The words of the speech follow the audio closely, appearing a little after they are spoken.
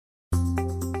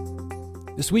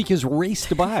This week has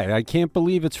raced by. I can't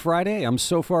believe it's Friday. I'm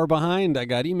so far behind. I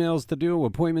got emails to do,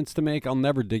 appointments to make. I'll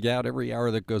never dig out. Every hour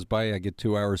that goes by, I get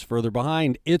 2 hours further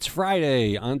behind. It's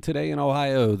Friday on Today in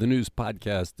Ohio, the news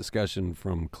podcast discussion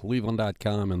from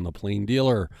Cleveland.com and The Plain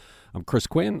Dealer. I'm Chris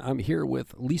Quinn. I'm here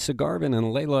with Lisa Garvin and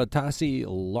Layla Atassi.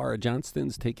 Laura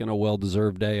Johnston's taking a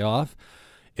well-deserved day off.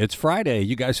 It's Friday.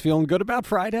 You guys feeling good about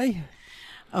Friday?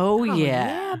 Oh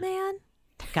yeah, man.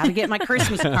 Got to get my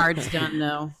Christmas cards done,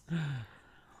 though.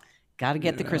 Got to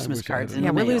get the Christmas cards in the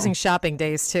we're mail. losing shopping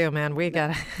days too, man. We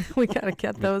gotta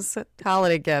get those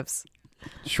holiday gifts.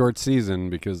 Short season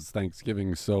because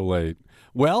Thanksgiving's so late.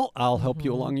 Well, I'll help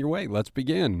you along your way. Let's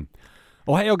begin.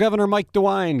 Ohio Governor Mike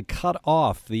DeWine cut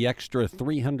off the extra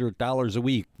 $300 a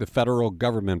week the federal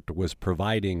government was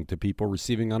providing to people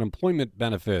receiving unemployment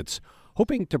benefits,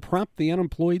 hoping to prompt the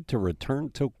unemployed to return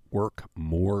to work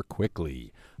more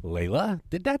quickly. Layla,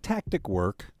 did that tactic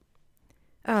work?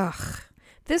 Ugh.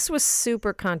 This was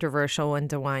super controversial when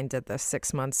DeWine did this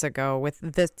 6 months ago with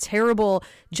the terrible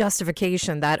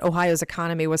justification that Ohio's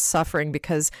economy was suffering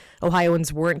because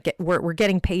Ohioans were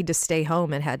getting paid to stay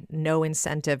home and had no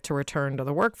incentive to return to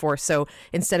the workforce. So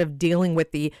instead of dealing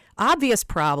with the obvious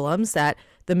problems that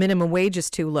the minimum wage is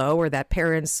too low or that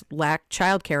parents lack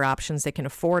childcare options they can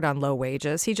afford on low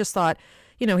wages, he just thought,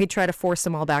 he'd try to force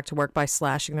them all back to work by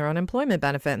slashing their unemployment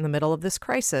benefit in the middle of this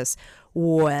crisis.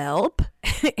 Well,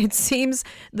 it seems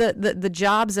the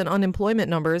jobs and unemployment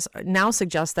numbers now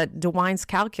suggest that DeWine's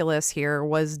calculus here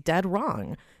was dead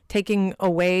wrong. Taking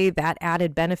away that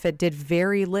added benefit did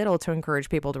very little to encourage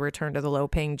people to return to the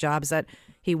low-paying jobs that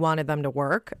he wanted them to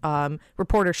work.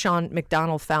 Reporter Sean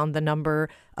McDonald found the number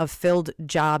of filled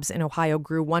jobs in Ohio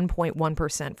grew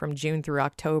 1.1% from June through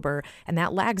October, and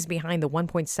that lags behind the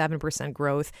 1.7%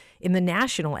 growth in the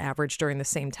national average during the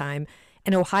same time.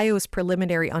 And Ohio's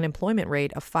preliminary unemployment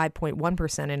rate of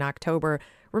 5.1% in October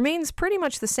remains pretty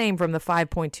much the same from the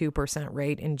 5.2%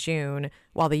 rate in June,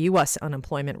 while the U.S.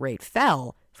 unemployment rate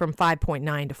fell from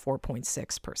 5.9 to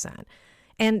 4.6%.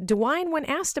 And DeWine, when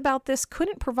asked about this,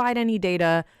 couldn't provide any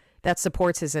data that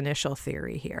supports his initial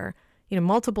theory here.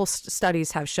 Multiple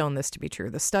studies have shown this to be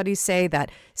true. The studies say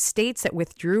that states that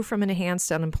withdrew from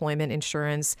enhanced unemployment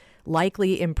insurance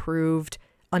likely improved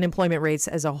unemployment rates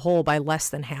as a whole by less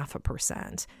than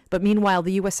 0.5%. But meanwhile,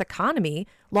 the U.S. economy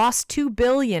lost $2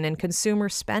 billion in consumer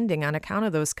spending on account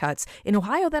of those cuts. In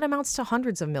Ohio, that amounts to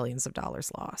hundreds of millions of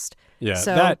dollars lost. Yeah,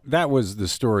 so, that was the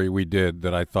story we did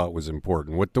that I thought was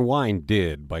important. What DeWine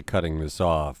did by cutting this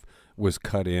off was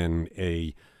cut in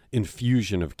a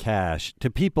infusion of cash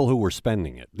to people who were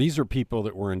spending it. These are people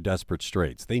that were in desperate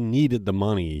straits. They needed the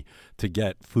money to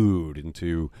get food and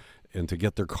to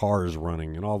get their cars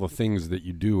running and all the things that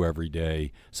you do every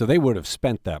day. So they would have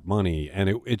spent that money, and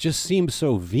it just seemed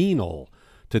so venal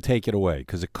to take it away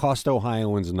because it cost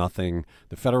Ohioans nothing.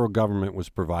 The federal government was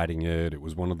providing it. It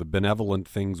was one of the benevolent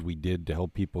things we did to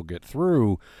help people get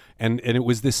through. And it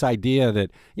was this idea that,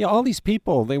 all these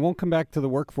people, they won't come back to the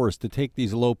workforce to take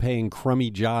these low-paying, crummy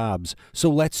jobs, so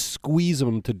let's squeeze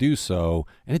them to do so.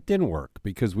 And it didn't work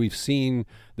because we've seen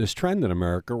this trend in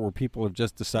America where people have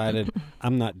just decided,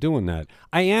 I'm not doing that.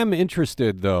 I am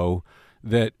interested, though,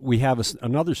 that we have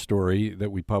another story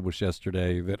that we published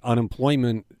yesterday that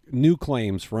new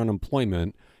claims for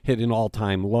unemployment hit an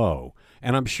all-time low.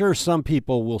 And I'm sure some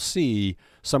people will see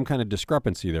some kind of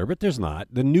discrepancy there, but there's not.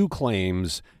 The new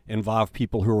claims involve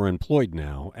people who are employed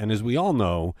now. And as we all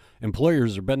know,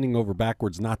 employers are bending over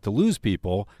backwards not to lose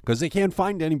people because they can't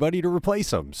find anybody to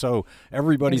replace them. So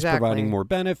everybody's providing more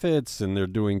benefits and they're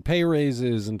doing pay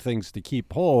raises and things to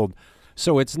keep hold.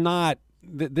 So it's not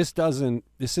this isn't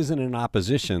in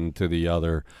opposition to the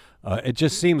other. It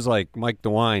just seems like Mike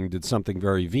DeWine did something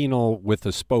very venal with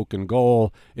a spoken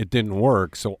goal. It didn't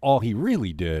work. So all he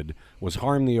really did was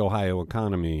harm the Ohio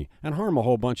economy and harm a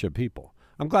whole bunch of people.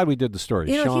 I'm glad we did the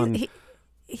story. Sean,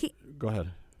 go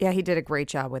ahead. Yeah, he did a great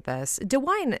job with this.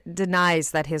 DeWine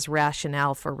denies that his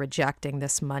rationale for rejecting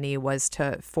this money was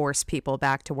to force people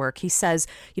back to work. He says,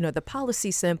 the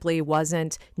policy simply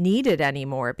wasn't needed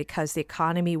anymore because the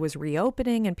economy was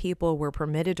reopening and people were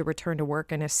permitted to return to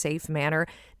work in a safe manner.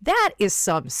 That is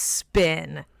some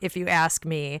spin, if you ask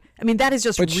me. I mean, that is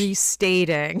just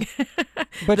restating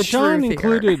But the Sean truth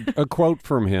included a quote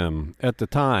from him at the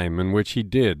time in which he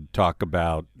did talk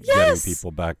about getting people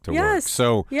back to work.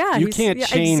 So you can't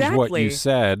change what you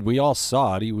said. We all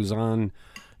saw it. He was on,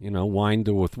 wine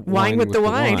with the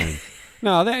wine.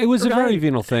 No, it was a very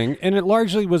venal thing, and it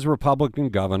largely was Republican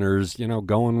governors,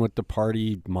 going with the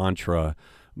party mantra.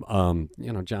 John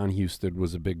Husted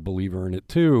was a big believer in it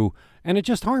too, and it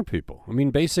just harmed people. I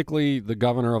mean, basically, the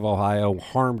governor of Ohio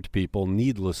harmed people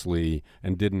needlessly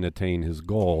and didn't attain his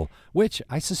goal, which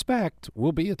I suspect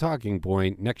will be a talking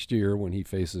point next year when he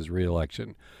faces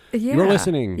re-election. Yeah. You're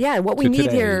listening. Yeah, what we need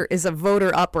today. here is a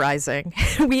voter uprising.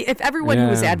 If everyone who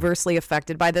was adversely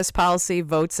affected by this policy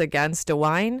votes against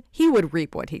DeWine, he would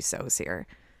reap what he sows here.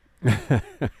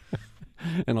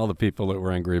 And all the people that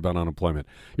were angry about unemployment.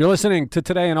 You're listening to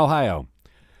Today in Ohio.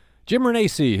 Jim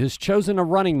Renacci has chosen a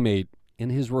running mate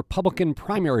in his Republican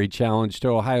primary challenge to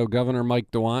Ohio Governor Mike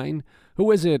DeWine.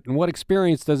 Who is it and what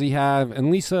experience does he have?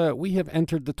 And Lisa, we have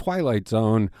entered the twilight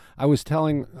zone. I was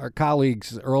telling our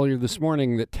colleagues earlier this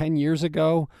morning that 10 years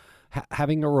ago,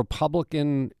 having a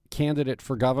Republican candidate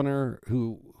for governor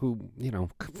who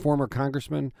former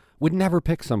congressman would never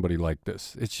pick somebody like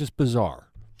this. It's just bizarre.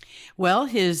 Well,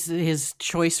 his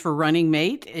choice for running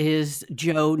mate is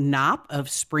Joe Knopp of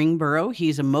Springboro.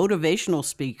 He's a motivational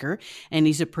speaker, and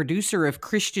he's a producer of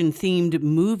Christian-themed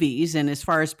movies. And as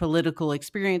far as political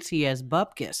experience, he has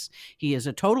bupkis. He is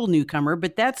a total newcomer,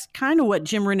 but that's kind of what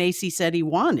Jim Renacci said he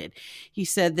wanted. He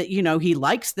said that, he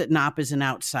likes that Knopp is an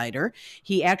outsider.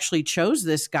 He actually chose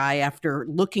this guy after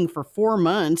looking for 4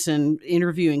 months and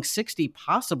interviewing 60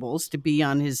 possibles to be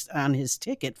on his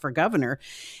ticket for governor.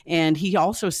 And he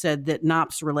also said that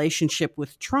Knopp's relationship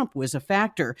with Trump was a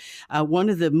factor. One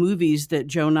of the movies that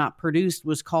Joe Knopp produced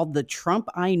was called The Trump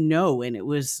I Know, and it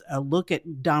was a look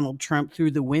at Donald Trump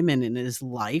through the women in his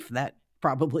life. That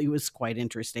probably was quite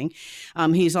interesting.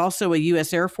 He's also a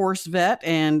U.S. Air Force vet,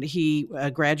 and he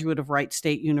a graduate of Wright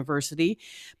State University.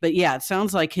 But yeah, it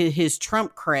sounds like his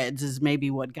Trump creds is maybe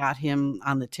what got him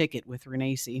on the ticket with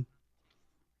Renacci.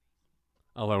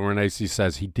 Although Renacci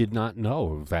says he did not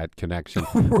know of that connection.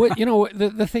 Right.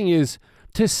 The thing is,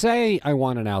 to say I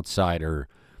want an outsider,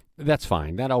 that's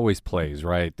fine. That always plays,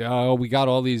 right? Oh, we got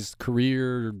all these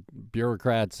career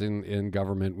bureaucrats in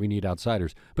government. We need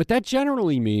outsiders. But that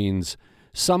generally means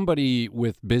somebody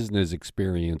with business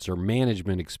experience or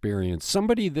management experience,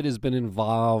 somebody that has been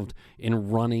involved in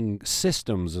running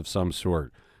systems of some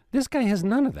sort. This guy has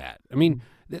none of that. I mean,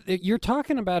 you're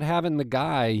talking about having the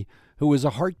guy who is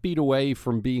a heartbeat away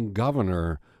from being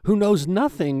governor, who knows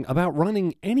nothing about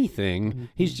running anything. Mm-hmm.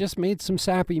 He's just made some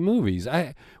sappy movies.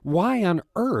 Why on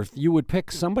earth you would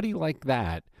pick somebody like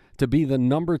that to be the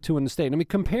number 2 in the state? I mean,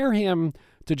 compare him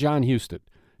to John Husted.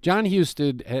 John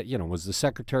Husted, was the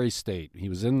Secretary of State. He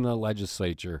was in the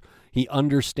legislature. He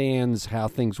understands how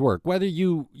things work. Whether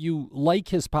you like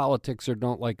his politics or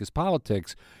don't like his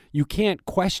politics, you can't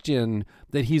question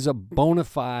that he's a bona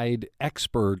fide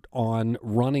expert on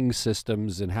running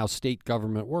systems and how state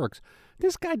government works.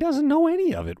 This guy doesn't know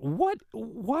any of it.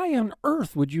 Why on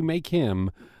earth would you make him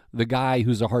the guy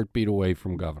who's a heartbeat away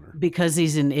from governor? Because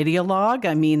he's an ideologue.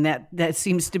 I mean, that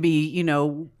seems to be,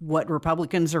 what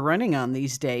Republicans are running on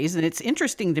these days. And it's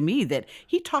interesting to me that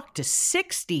he talked to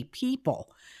 60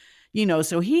 people,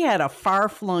 so he had a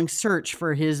far-flung search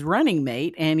for his running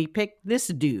mate, and he picked this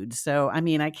dude. So, I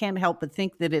mean, I can't help but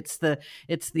think that it's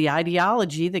the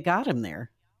ideology that got him there.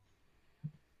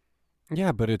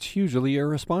 Yeah, but it's hugely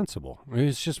irresponsible. I mean,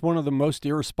 it's just one of the most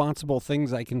irresponsible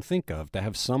things I can think of, to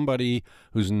have somebody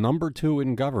who's number 2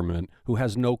 in government who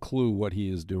has no clue what he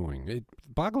is doing. It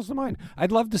boggles the mind.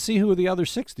 I'd love to see who the other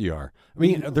 60 are. I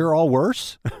mean, they're all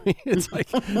worse. It's like,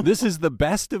 this is the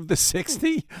best of the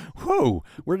 60? Whoa,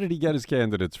 where did he get his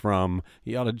candidates from?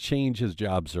 He ought to change his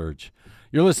job search.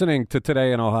 You're listening to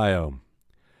Today in Ohio.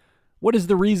 What is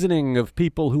the reasoning of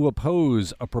people who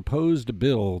oppose a proposed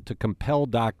bill to compel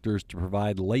doctors to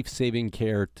provide life-saving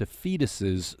care to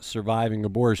fetuses surviving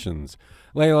abortions?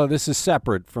 Layla, this is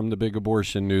separate from the big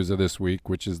abortion news of this week,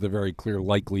 which is the very clear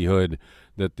likelihood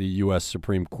that the U.S.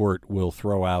 Supreme Court will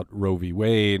throw out Roe v.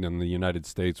 Wade and the United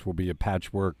States will be a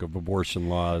patchwork of abortion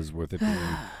laws, with it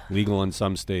being legal in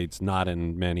some states, not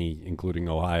in many, including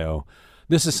Ohio.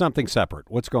 This is something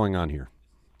separate. What's going on here?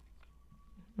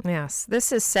 Yes,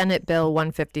 this is Senate Bill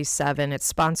 157. It's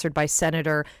sponsored by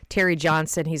Senator Terry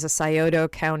Johnson. He's a Scioto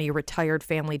County retired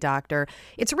family doctor.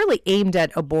 It's really aimed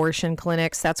at abortion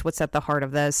clinics. That's what's at the heart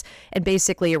of this. And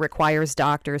basically, it requires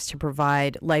doctors to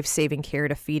provide life-saving care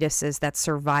to fetuses that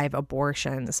survive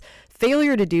abortions.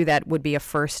 Failure to do that would be a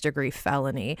first-degree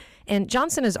felony. And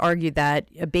Johnson has argued that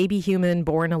a baby human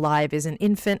born alive is an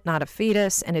infant, not a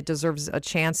fetus, and it deserves a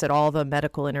chance at all the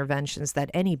medical interventions that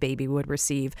any baby would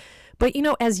receive. But,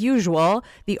 as usual,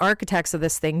 the architects of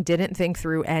this thing didn't think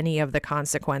through any of the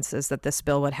consequences that this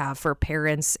bill would have for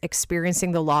parents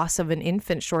experiencing the loss of an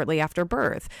infant shortly after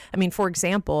birth. I mean, for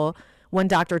example, One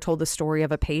doctor told the story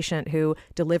of a patient who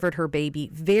delivered her baby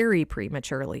very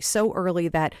prematurely, so early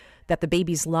that the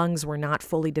baby's lungs were not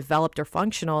fully developed or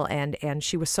functional, and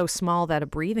she was so small that a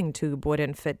breathing tube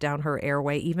wouldn't fit down her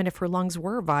airway, even if her lungs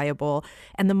were viable.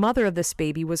 And the mother of this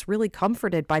baby was really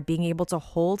comforted by being able to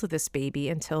hold this baby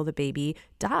until the baby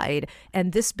died.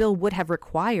 And this bill would have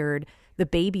required the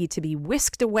baby to be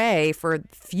whisked away for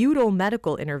futile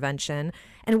medical intervention,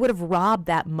 and it would have robbed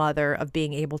that mother of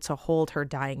being able to hold her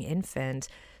dying infant.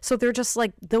 So they're just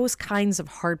like those kinds of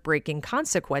heartbreaking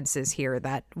consequences here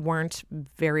that weren't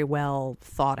very well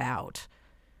thought out.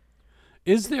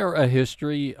 Is there a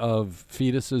history of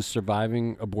fetuses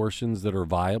surviving abortions that are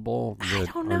viable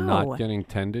that are not getting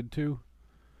tended to?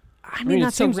 I mean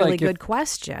that's a really good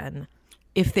question.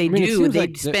 If they do,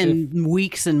 they'd spend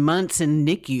weeks and months in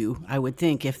NICU, I would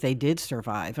think, if they did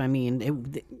survive. I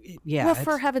mean, yeah. Well,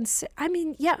 for heaven's sake, I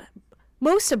mean, yeah,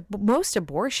 most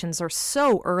abortions are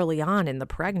so early on in the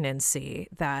pregnancy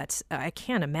that I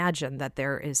can't imagine that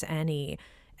there is any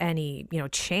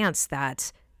chance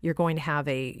that you're going to have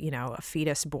a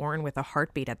fetus born with a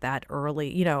heartbeat at that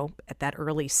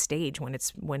early stage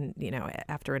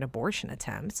after an abortion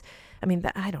attempt. I mean,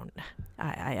 I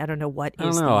don't know what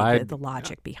is the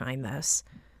logic behind this.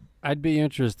 I'd be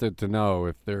interested to know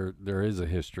if there is a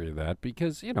history of that,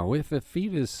 because if a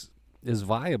fetus is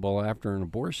viable after an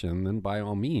abortion, then by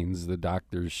all means the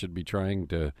doctors should be trying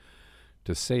to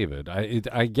save it.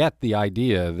 I get the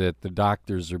idea that the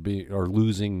doctors are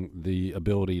losing the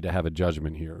ability to have a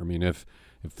judgment here. I mean, if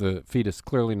the fetus is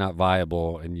clearly not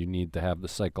viable and you need to have the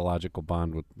psychological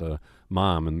bond with the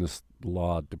mom, and this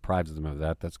law deprives them of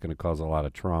that, that's going to cause a lot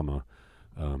of trauma.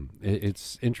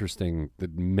 It's interesting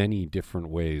that many different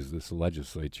ways this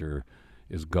legislature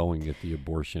is going at the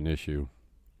abortion issue.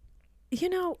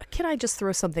 Can I just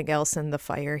throw something else in the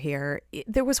fire here?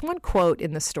 There was one quote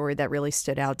in the story that really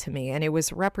stood out to me, and it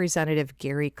was Representative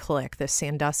Gary Click, the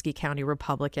Sandusky County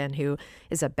Republican who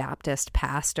is a Baptist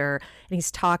pastor, and he's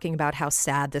talking about how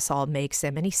sad this all makes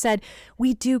him. And he said,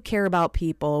 we do care about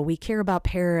people, we care about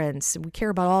parents, we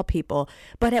care about all people,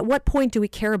 but at what point do we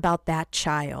care about that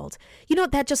child?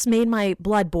 That just made my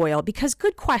blood boil, because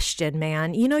good question,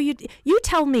 man. You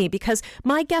tell me, because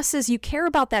my guess is you care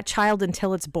about that child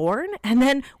until it's born. And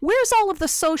then where's all of the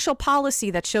social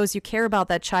policy that shows you care about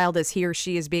that child as he or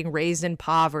she is being raised in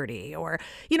poverty? Or,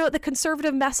 the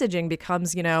conservative messaging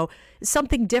becomes,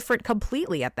 something different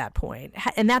completely at that point.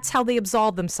 And that's how they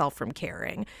absolve themselves from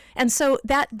caring. And so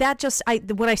that just,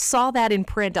 when I saw that in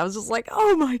print, I was just like,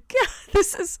 oh my God,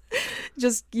 this is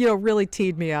just, really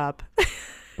teed me up.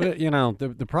 But,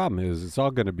 the problem is it's all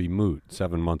going to be moot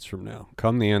 7 months from now.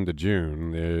 Come the end of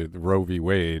June, the Roe v.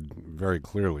 Wade, very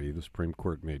clearly, the Supreme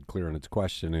Court made clear in its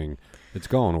questioning, it's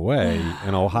going away.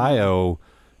 And Ohio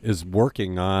is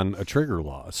working on a trigger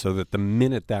law so that the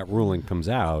minute that ruling comes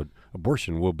out,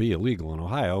 abortion will be illegal in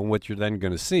Ohio. And what you're then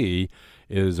going to see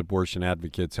is abortion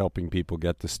advocates helping people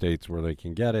get to states where they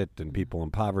can get it, and people in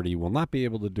poverty will not be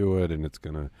able to do it, and it's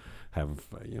going to have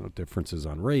differences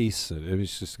on race.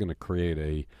 It's just going to create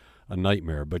a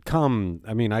nightmare. But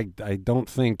I don't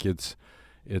think it's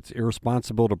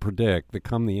irresponsible to predict that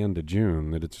come the end of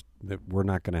June that we're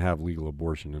not going to have legal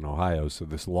abortion in Ohio, so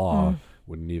this law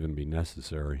wouldn't even be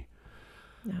necessary.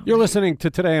 No. You're listening to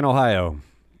Today in Ohio.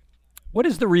 What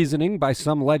is the reasoning by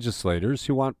some legislators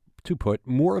who want to put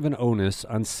more of an onus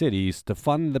on cities to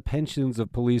fund the pensions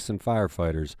of police and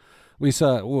firefighters?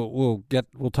 Lisa, we'll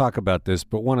talk about this,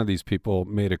 but one of these people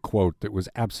made a quote that was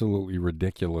absolutely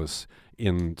ridiculous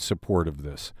in support of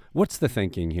this. What's the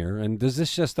thinking here? And is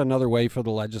this just another way for the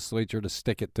legislature to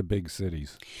stick it to big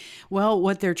cities? Well,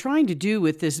 what they're trying to do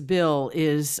with this bill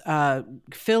is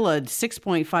fill a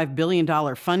 $6.5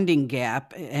 billion funding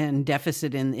gap and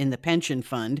deficit in the pension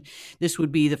fund. This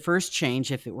would be the first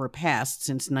change if it were passed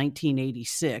since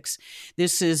 1986.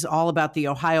 This is all about the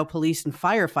Ohio Police and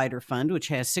Firefighter Fund, which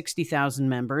has 60,000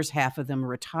 members, half of them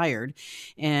retired.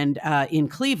 And in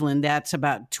Cleveland, that's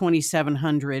about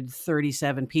 2,737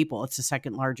 people. It's the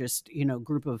second largest,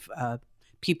 group of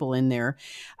people in there.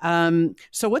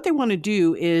 So what they want to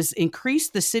do is increase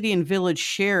the city and village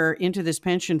share into this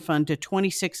pension fund to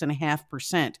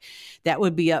 26.5%. That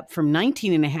would be up from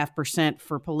 19.5%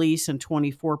 for police and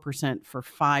 24% for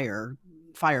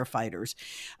firefighters.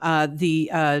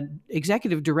 The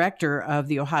executive director of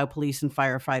the Ohio Police and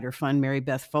Firefighter Fund, Mary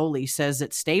Beth Foley, says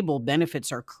that stable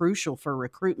benefits are crucial for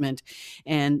recruitment.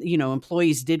 And,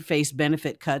 employees did face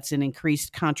benefit cuts and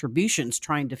increased contributions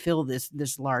trying to fill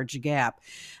this large gap.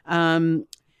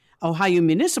 Ohio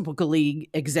Municipal League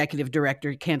executive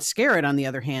director Kent Scarrett, on the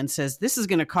other hand, says this is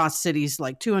going to cost cities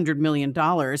like $200 million.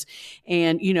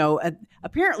 And,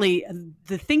 apparently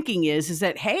the thinking is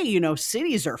that, hey,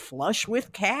 cities are flush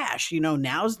with cash.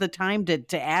 Now's the time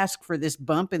to ask for this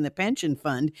bump in the pension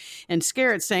fund. And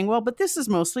Scarrett's saying, well, but this is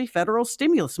mostly federal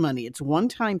stimulus money. It's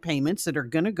one-time payments that are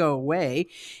going to go away.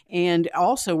 And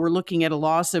also we're looking at a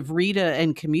loss of RETA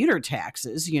and commuter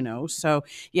taxes, So,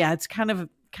 yeah, it's kind of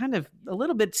a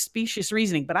little bit specious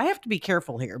reasoning, but I have to be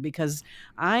careful here because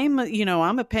I'm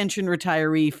a pension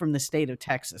retiree from the state of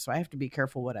Texas, so I have to be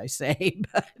careful what I say.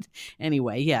 But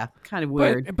anyway, yeah, kind of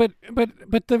weird. But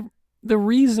the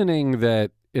reasoning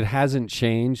that it hasn't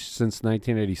changed since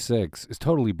 1986 is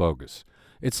totally bogus.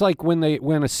 It's like when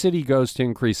a city goes to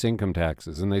increase income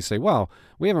taxes and they say, well,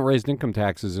 we haven't raised income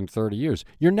taxes in 30 years.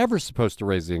 You're never supposed to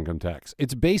raise the income tax.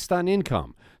 It's based on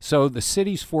income. So the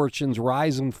city's fortunes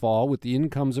rise and fall with the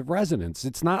incomes of residents.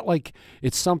 It's not like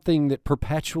it's something that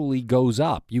perpetually goes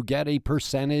up. You get a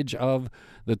percentage of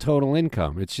the total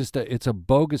income. It's a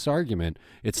bogus argument.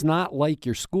 It's not like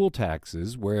your school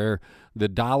taxes where the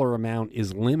dollar amount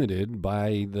is limited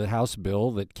by the House bill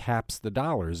that caps the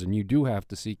dollars, and you do have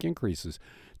to seek increases.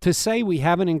 To say we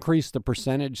haven't increased the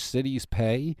percentage cities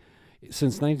pay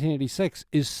since 1986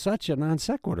 is such a non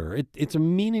sequitur. It's a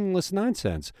meaningless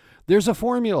nonsense. There's a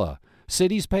formula.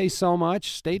 Cities pay so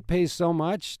much, state pays so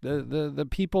much, the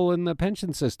people in the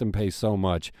pension system pay so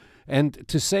much. And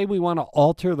to say we want to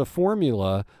alter the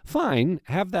formula, fine,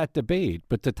 have that debate.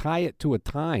 But to tie it to a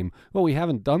time, well, we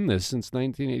haven't done this since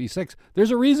 1986.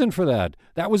 There's a reason for that.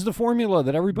 That was the formula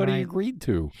that everybody agreed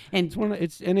to. And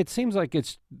it seems like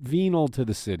it's venal to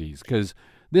the cities because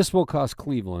this will cost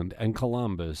Cleveland and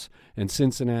Columbus and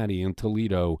Cincinnati and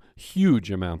Toledo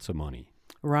huge amounts of money.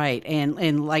 Right.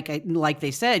 And like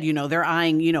they said, they're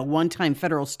eyeing, one-time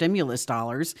federal stimulus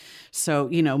dollars. So,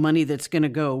 money that's going to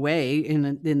go away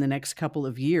in the next couple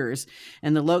of years.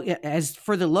 And as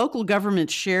for the local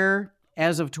government share,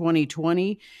 as of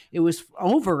 2020, it was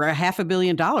over $500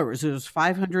 million. It was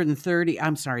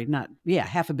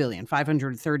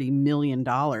 $530 million.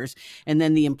 And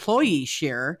then the employee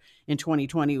share in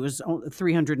 2020 was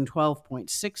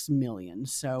 $312.6 million.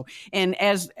 So, and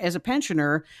as a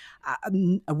pensioner,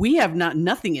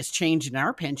 nothing has changed in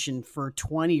our pension for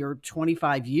 20 or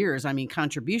 25 years. I mean,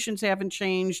 contributions haven't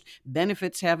changed,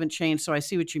 benefits haven't changed. So I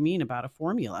see what you mean about a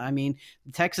formula. I mean,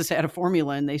 Texas had a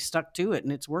formula and they stuck to it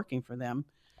and it's working for them.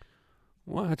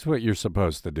 Well, that's what you're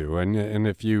supposed to do. And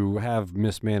if you have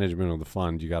mismanagement of the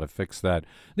fund, you got to fix that.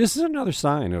 This is another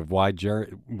sign of why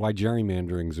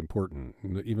gerrymandering is important,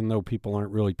 even though people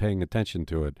aren't really paying attention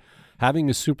to it. Having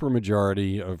a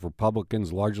supermajority of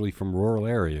Republicans, largely from rural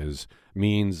areas,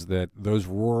 means that those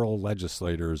rural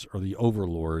legislators are the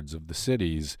overlords of the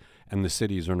cities, and the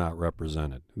cities are not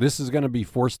represented. This is going to be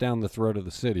forced down the throat of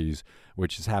the cities,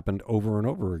 which has happened over and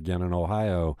over again in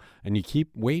Ohio, and you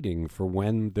keep waiting for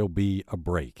when there'll be a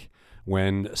break,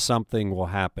 when something will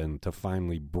happen to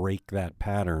finally break that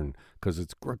pattern, because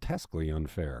it's grotesquely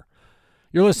unfair.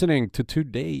 You're listening to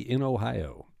Today in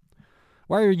Ohio.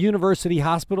 Why are university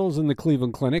hospitals and the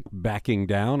Cleveland Clinic backing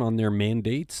down on their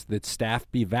mandates that staff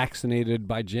be vaccinated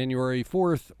by January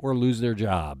 4th or lose their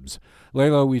jobs?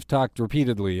 Layla, we've talked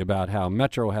repeatedly about how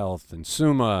Metro Health and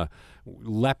Summa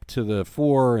leapt to the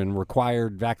fore and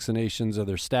required vaccinations of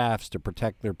their staffs to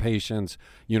protect their patients.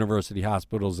 University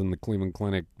hospitals and the Cleveland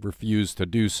Clinic refused to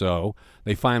do so.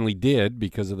 They finally did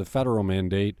because of the federal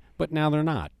mandate, but now they're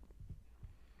not.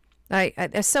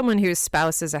 As someone whose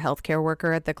spouse is a healthcare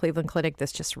worker at the Cleveland Clinic,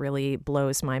 this just really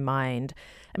blows my mind.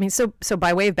 I mean, so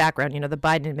by way of background, the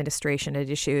Biden administration had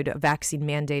issued a vaccine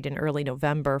mandate in early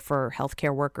November for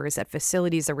healthcare workers at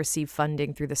facilities that receive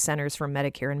funding through the Centers for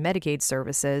Medicare and Medicaid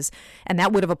Services. And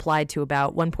that would have applied to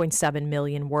about 1.7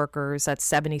 million workers. That's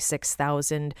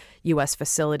 76,000 U.S.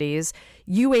 facilities.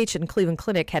 UH and Cleveland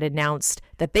Clinic had announced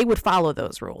that they would follow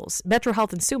those rules. Metro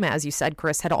Health and Summa, as you said,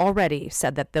 Chris, had already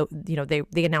said that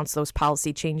they announced those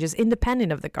policy changes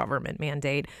independent of the government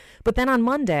mandate. But then on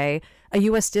Monday, a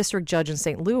U.S. district judge in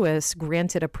St. Louis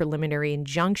granted a preliminary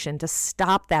injunction to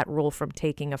stop that rule from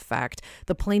taking effect.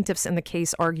 The plaintiffs in the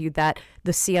case argued that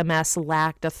the CMS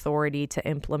lacked authority to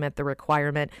implement the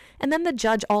requirement. And then the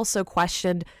judge also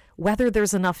questioned whether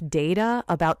there's enough data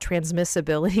about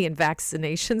transmissibility and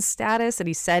vaccination status. And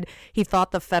he said he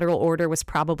thought the federal order was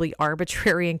probably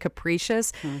arbitrary and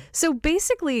capricious. So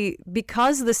basically,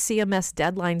 because the CMS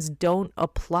deadlines don't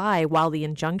apply while the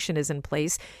injunction is in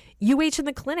place, UH and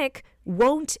the clinic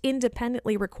won't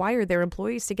independently require their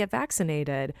employees to get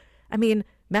vaccinated. I mean,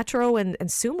 Metro and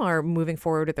Summa are moving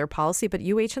forward with their policy, but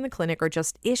UH and the clinic are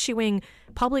just issuing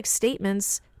public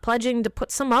statements pledging to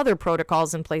put some other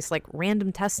protocols in place, like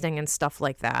random testing and stuff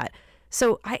like that.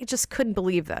 So I just couldn't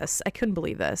believe this. I couldn't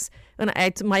believe this. And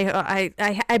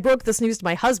I broke this news to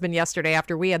my husband yesterday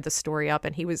after we had the story up,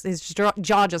 and his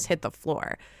jaw just hit the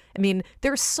floor. I mean,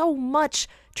 there's so much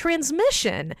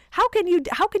transmission. How can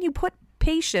you put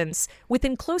patients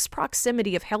within close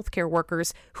proximity of healthcare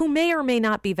workers who may or may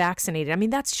not be vaccinated? I mean,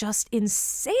 that's just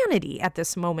insanity at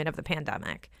this moment of the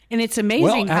pandemic. And it's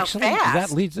amazing how fast.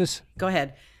 That leads us. Go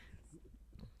ahead.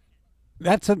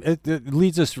 It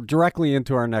leads us directly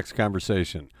into our next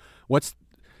conversation.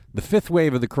 The fifth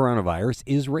wave of the coronavirus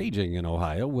is raging in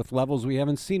Ohio with levels we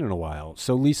haven't seen in a while.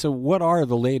 So, Lisa, what are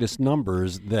the latest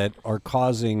numbers that are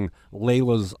causing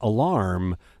Layla's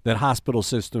alarm that hospital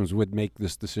systems would make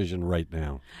this decision right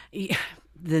now? Yeah.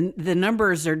 The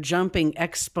numbers are jumping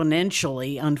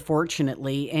exponentially,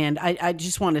 unfortunately. And I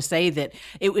just want to say that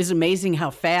it was amazing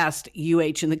how fast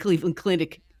UH and the Cleveland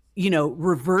Clinic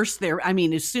reversed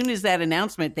as soon as that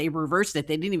announcement, they reversed it.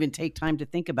 They didn't even take time to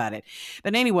think about it.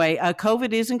 But anyway,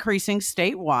 COVID is increasing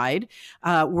statewide.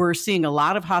 We're seeing a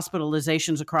lot of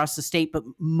hospitalizations across the state, but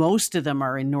most of them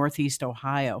are in Northeast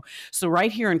Ohio. So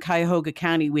right here in Cuyahoga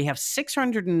County, we have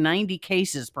 690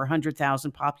 cases per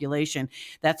 100,000 population.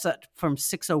 That's up from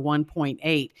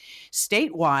 601.8.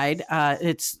 Statewide,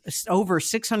 it's over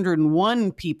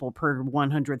 601 people per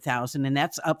 100,000, and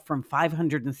that's up from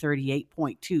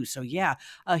 538.2. So yeah,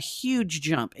 a huge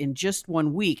jump in just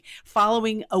 1 week,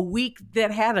 following a week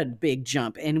that had a big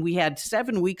jump. And we had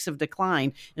 7 weeks of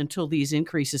decline until these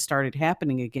increases started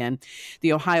happening again.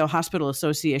 The Ohio Hospital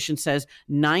Association says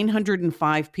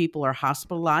 905 people are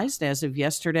hospitalized as of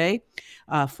yesterday,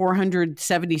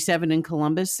 477 in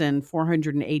Columbus, and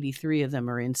 483 of them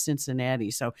are in Cincinnati.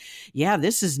 So yeah,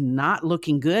 this is not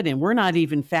looking good. And we're not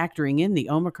even factoring in the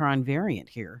Omicron variant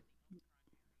here.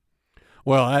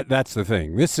 Well, that's the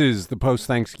thing. This is the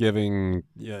post-Thanksgiving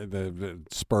the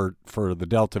spurt for the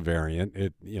Delta variant.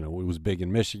 It was big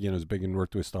in Michigan. It was big in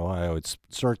Northwest Ohio. It's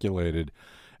circulated.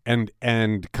 And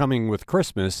coming with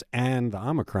Christmas and the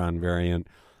Omicron variant,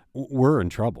 we're in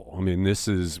trouble. I mean,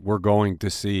 we're going to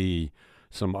see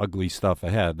some ugly stuff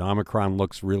ahead. The Omicron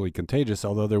looks really contagious,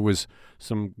 although there was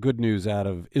some good news out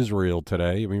of Israel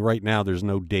today. I mean, right now there's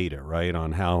no data, right,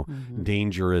 on how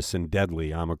dangerous and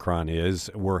deadly Omicron is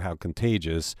or how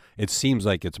contagious. It seems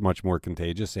like it's much more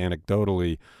contagious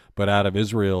anecdotally, but out of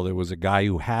Israel there was a guy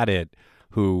who had it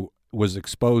who was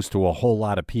exposed to a whole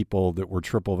lot of people that were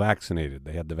triple vaccinated.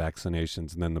 They had the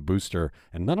vaccinations and then the booster,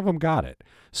 and none of them got it.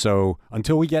 So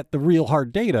until we get the real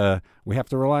hard data, we have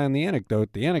to rely on the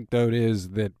anecdote. The anecdote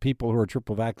is that people who are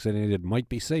triple vaccinated might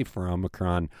be safe for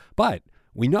Omicron, but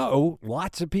we know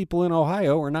lots of people in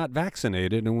Ohio are not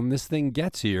vaccinated, and when this thing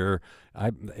gets here,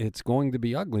 it's going to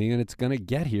be ugly, and it's going to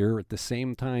get here at the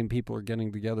same time people are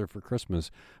getting together for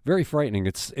Christmas. Very frightening.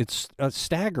 It's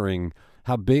staggering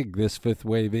how big this fifth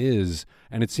wave is,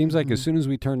 and it seems like as soon as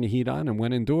we turned the heat on and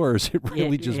went indoors, it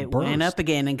really just burst. Went up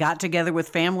again and got together with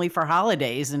family for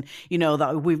holidays, and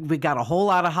we got a whole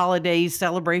lot of holiday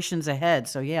celebrations ahead.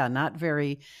 So yeah,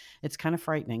 it's kind of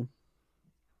frightening.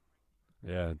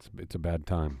 Yeah, it's a bad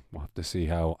time. We'll have to see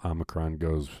how Omicron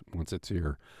goes once it's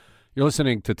here. You're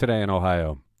listening to Today in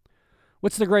Ohio.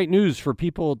 What's the great news for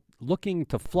people looking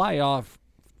to fly off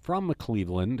from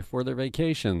Cleveland for their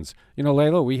vacations?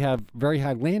 Layla, we have very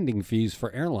high landing fees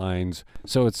for airlines,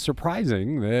 so it's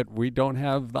surprising that we don't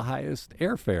have the highest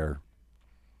airfare.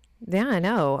 Yeah, I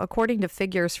know. According to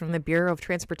figures from the Bureau of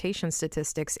Transportation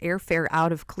Statistics, airfare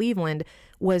out of Cleveland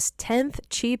was 10th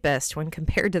cheapest when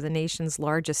compared to the nation's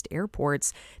largest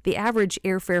airports. The average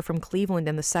airfare from Cleveland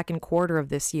in the second quarter of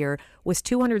this year was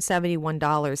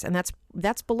 $271, and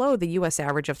that's below the U.S.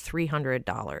 average of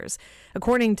 $300.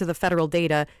 According to the federal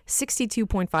data,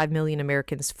 62.5 million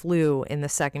Americans flew in the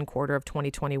second quarter of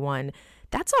 2021.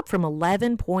 That's up from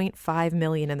 11.5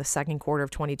 million in the second quarter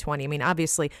of 2020.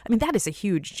 That is a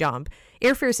huge jump.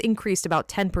 Airfares increased about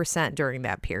 10% during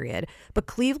that period, but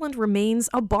Cleveland remains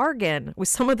a bargain with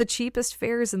some of the cheapest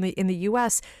fares in the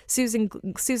U.S.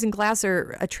 Susan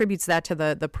Glasser attributes that to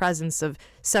the presence of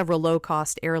several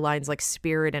low-cost airlines like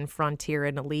Spirit and Frontier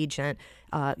and Allegiant.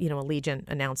 Allegiant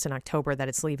announced in October that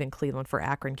it's leaving Cleveland for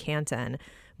Akron Canton,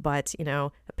 but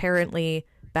apparently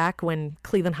back when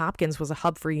Cleveland Hopkins was a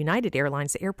hub for United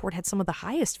Airlines, the airport had some of the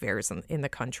highest fares in the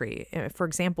country. For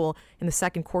example, in the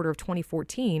second quarter of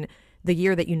 2014, the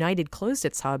year that United closed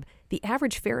its hub, the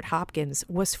average fare at Hopkins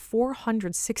was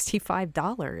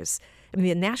 $465.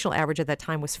 The national average at that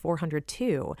time was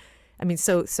 $402. I mean,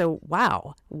 so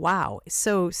wow,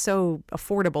 so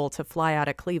affordable to fly out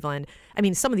of Cleveland. I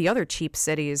mean, some of the other cheap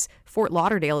cities, Fort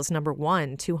Lauderdale is number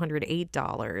one,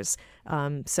 $208.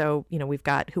 So we've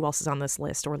got, who else is on this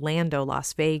list? Orlando,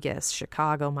 Las Vegas,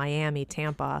 Chicago, Miami,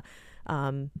 Tampa.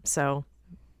 So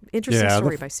interesting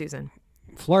story by Susan.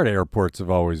 Florida airports have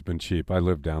always been cheap. I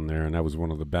lived down there, and that was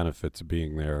one of the benefits of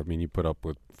being there. I mean, you put up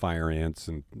with fire ants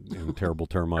and terrible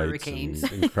termites and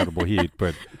incredible heat,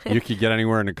 but you could get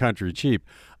anywhere in the country cheap.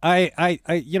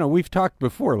 We've talked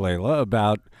before, Layla,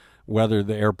 about whether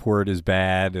the airport is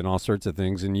bad and all sorts of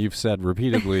things, and you've said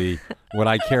repeatedly, what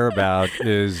I care about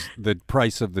is the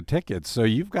price of the tickets. So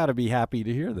you've got to be happy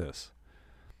to hear this.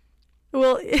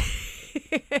 Well,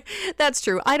 that's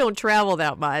true. I don't travel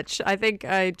that much. I think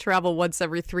I travel once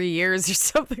every 3 years or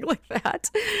something like that.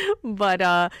 But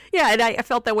and I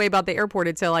felt that way about the airport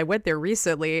until I went there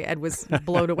recently and was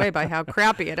blown away by how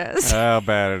crappy it is. How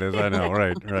bad it is. I know.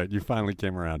 Right. You finally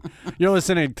came around. You're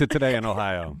listening to Today in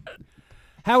Ohio.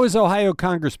 How is Ohio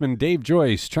Congressman Dave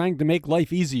Joyce trying to make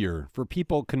life easier for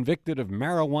people convicted of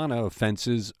marijuana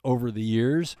offenses over the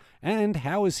years? And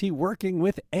how is he working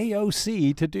with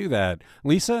AOC to do that?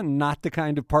 Lisa, not the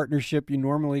kind of partnership you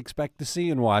normally expect to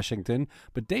see in Washington,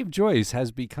 but Dave Joyce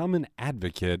has become an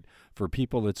advocate for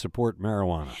people that support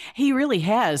marijuana. He really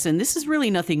has, and this is really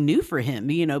nothing new for him,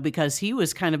 because he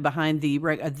was kind of behind the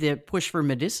push for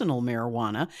medicinal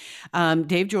marijuana.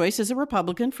 Dave Joyce is a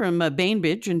Republican from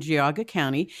Bainbridge in Geauga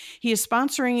County. He is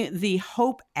sponsoring the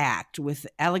HOPE Act with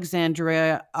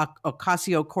Alexandria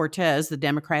Ocasio-Cortez, the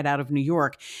Democrat out of New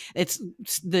York. It's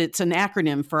an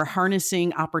acronym for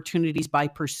Harnessing Opportunities by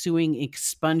Pursuing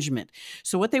Expungement.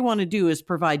 So what they want to do is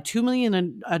provide $2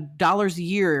 million a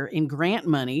year in grant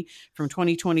money from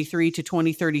 2023 to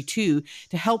 2032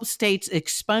 to help states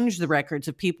expunge the records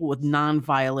of people with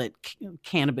nonviolent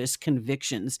cannabis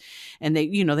convictions. And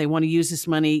they want to use this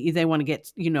money. They want to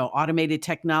get, automated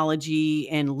technology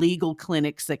and legal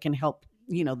clinics that can help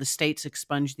the states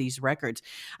expunge these records.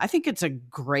 I think it's a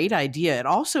great idea. It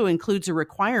also includes a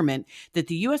requirement that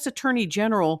the U.S. Attorney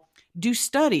General do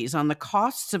studies on the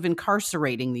costs of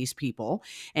incarcerating these people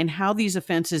and how these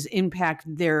offenses impact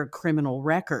their criminal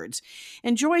records.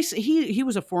 And Joyce, he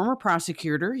was a former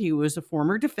prosecutor. He was a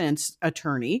former defense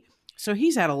attorney. So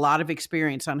he's had a lot of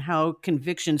experience on how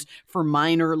convictions for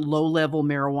minor, low-level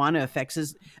marijuana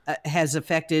effects has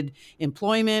affected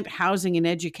employment, housing, and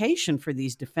education for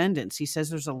these defendants. He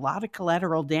says there's a lot of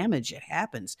collateral damage that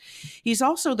happens. He's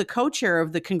also the co-chair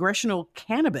of the Congressional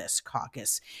Cannabis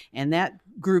Caucus, and that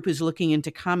group is looking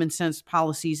into common sense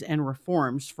policies and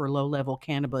reforms for low-level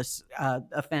cannabis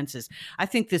offenses. I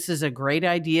think this is a great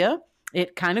idea.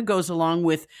 It kind of goes along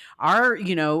with our,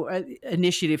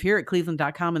 initiative here at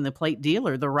Cleveland.com and the Plate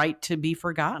Dealer, the right to be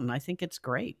forgotten. I think it's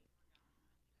great.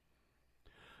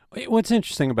 What's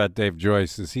interesting about Dave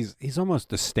Joyce is he's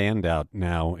almost a standout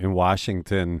now in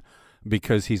Washington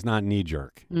because he's not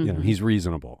knee-jerk. Mm-hmm. He's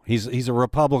reasonable. He's a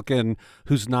Republican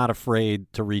who's not afraid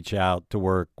to reach out to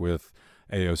work with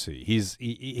AOC.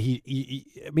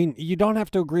 I mean, you don't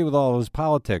have to agree with all of his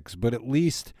politics, but at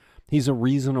least he's a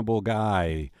reasonable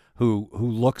guy who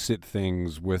looks at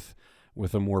things with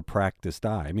a more practiced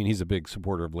eye. I mean, he's a big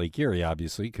supporter of Lake Erie,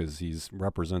 obviously, because he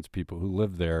represents people who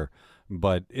live there.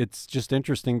 But it's just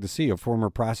interesting to see a former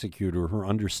prosecutor who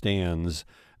understands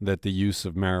that the use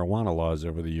of marijuana laws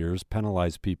over the years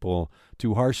penalize people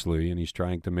too harshly, and he's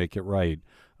trying to make it right.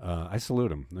 I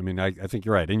salute him. I mean, I think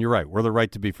you're right. And you're right. We're the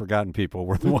right to be forgotten people.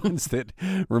 We're the ones that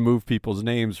remove people's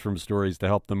names from stories to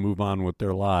help them move on with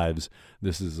their lives.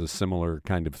 This is a similar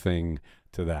kind of thing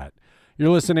to that. You're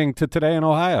listening to Today in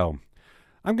Ohio.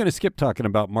 I'm going to skip talking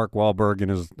about Mark Wahlberg and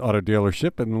his auto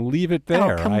dealership and leave it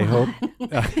there. I hope.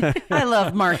 I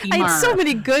love Marky Mark. I had so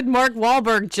many good Mark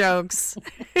Wahlberg jokes.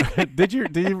 Did you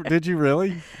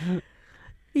really?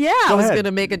 Yeah, I was going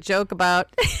to make a joke about.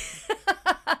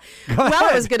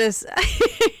 I was gonna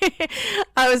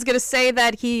say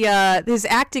that his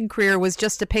acting career was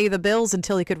just to pay the bills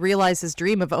until he could realize his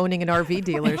dream of owning an RV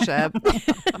dealership.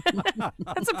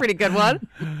 That's a pretty good one.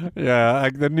 Yeah,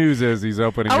 the news is he's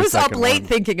opening. I was up late one.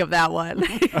 thinking of that one.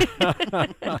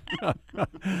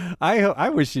 I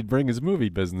wish he'd bring his movie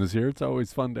business here. It's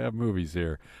always fun to have movies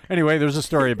here. Anyway, there's a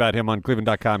story about him on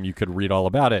Cleveland.com. You could read all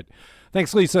about it.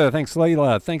 Thanks, Lisa. Thanks,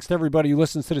 Layla. Thanks to everybody who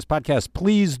listens to this podcast.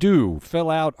 Please do fill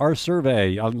out our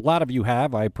survey. A lot of you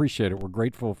have. I appreciate it. We're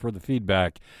grateful for the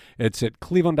feedback. It's at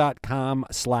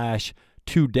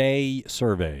cleveland.com/today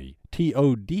survey.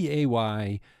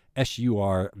 TODAYSURVEY.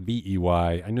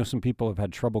 I know some people have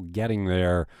had trouble getting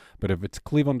there, but if it's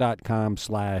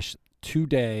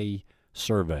cleveland.com/today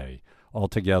survey,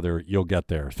 Altogether, you'll get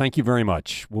there. Thank you very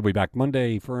much. We'll be back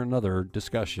Monday for another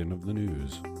discussion of the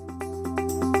news.